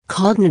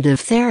Cognitive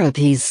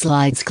Therapies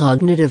Slides.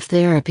 Cognitive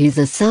Therapies.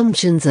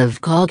 Assumptions of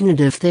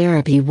Cognitive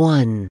Therapy.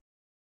 1.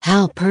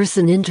 How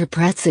person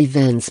interprets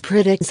events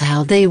predicts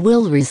how they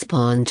will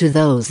respond to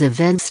those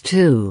events.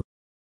 2.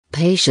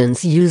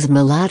 Patients use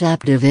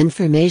maladaptive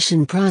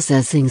information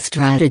processing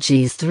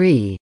strategies.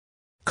 3.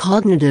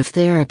 Cognitive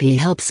therapy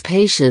helps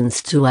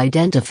patients to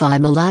identify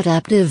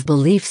maladaptive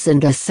beliefs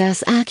and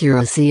assess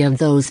accuracy of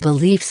those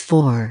beliefs.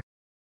 4.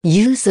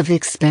 Use of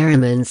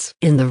experiments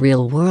in the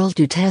real world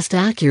to test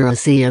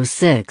accuracy of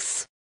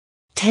 6.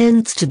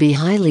 Tends to be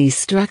highly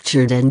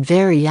structured and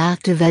very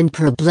active and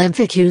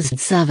problem-focused.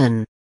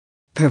 7.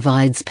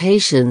 Provides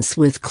patients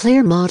with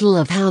clear model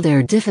of how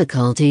their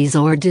difficulties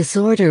or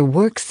disorder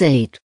works.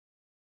 8.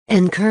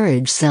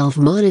 Encourage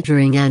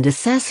self-monitoring and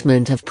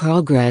assessment of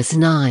progress.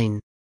 9.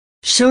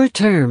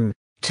 Short-term,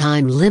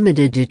 time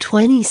limited to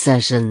 20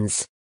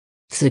 sessions.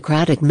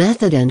 Socratic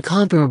method and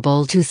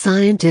comparable to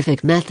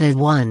scientific method.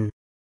 1.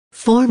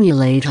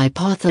 Formulate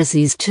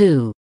hypotheses.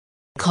 2.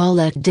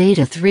 Collect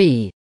data.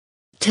 3.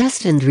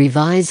 Test and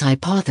revise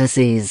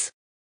hypotheses.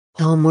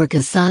 Homework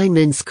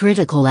assignments.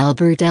 Critical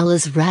Albert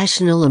Ellis.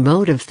 Rational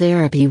emotive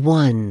therapy.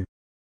 1.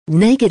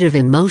 Negative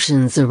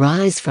emotions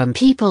arise from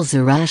people's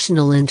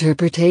irrational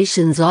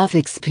interpretations of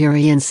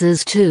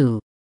experiences. 2.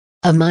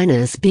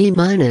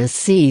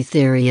 A-B-C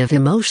theory of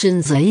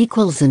emotions. A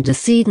equals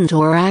antecedent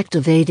or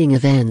activating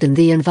event in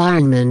the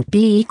environment.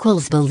 B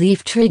equals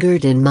belief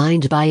triggered in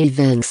mind by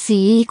event.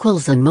 C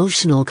equals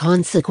emotional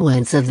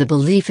consequence of the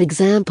belief.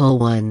 Example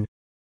 1.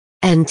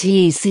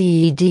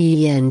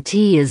 NTCEDENT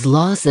is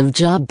loss of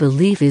job.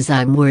 Belief is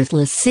I'm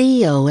worthless.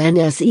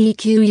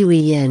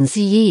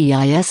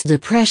 CONSEQUENCEIS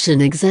depression.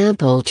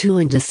 Example 2.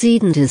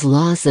 Antecedent is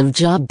loss of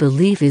job.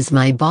 Belief is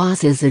my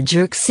boss is a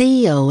jerk.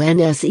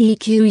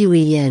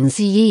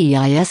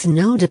 CONSEQUENCEIS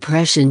no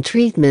depression.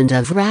 Treatment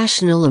of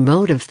rational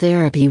emotive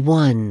therapy.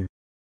 1.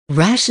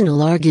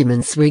 Rational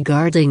arguments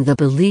regarding the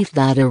belief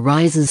that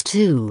arises.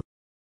 2.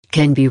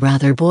 Can be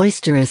rather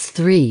boisterous.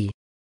 3.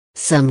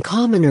 Some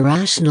common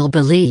irrational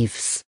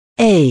beliefs.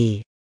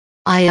 A.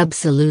 I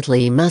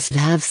absolutely must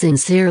have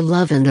sincere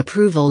love and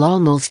approval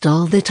almost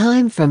all the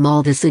time from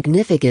all the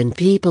significant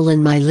people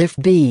in my life.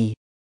 B.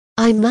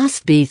 I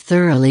must be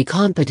thoroughly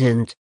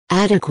competent,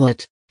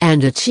 adequate,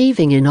 and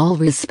achieving in all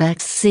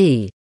respects.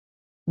 C.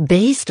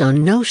 Based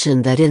on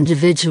notion that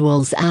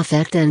individuals'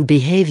 affect and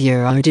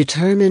behavior are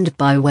determined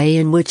by way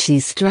in which he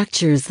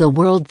structures the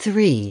world.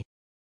 3.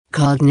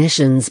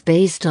 Cognitions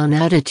based on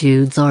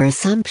attitudes or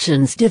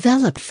assumptions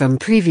developed from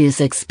previous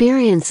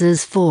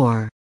experiences.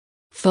 4.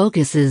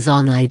 Focuses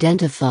on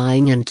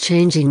identifying and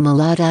changing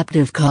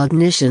maladaptive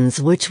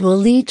cognitions which will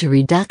lead to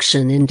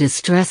reduction in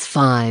distress.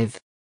 5.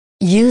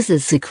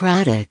 Uses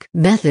Socratic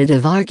method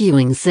of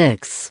arguing.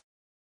 6.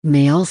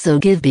 May also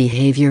give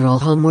behavioral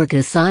homework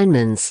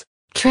assignments,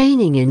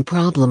 training in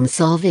problem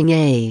solving.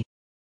 A.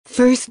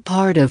 First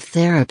part of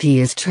therapy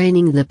is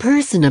training the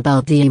person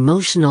about the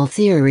emotional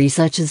theory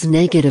such as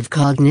negative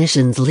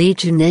cognitions lead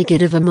to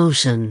negative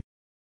emotion.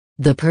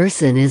 The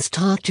person is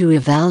taught to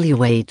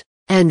evaluate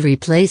and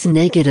replace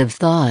negative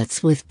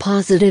thoughts with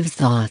positive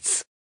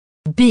thoughts.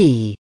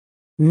 B.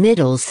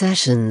 Middle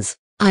sessions,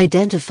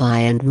 identify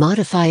and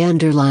modify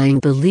underlying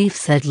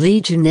beliefs that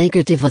lead to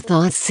negative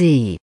thoughts.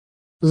 C.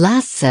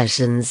 Last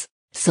sessions,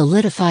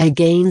 solidify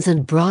gains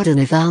and broaden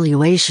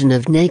evaluation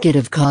of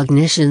negative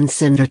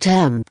cognitions and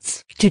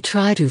attempts to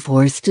try to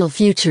forestall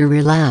future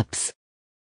relapse.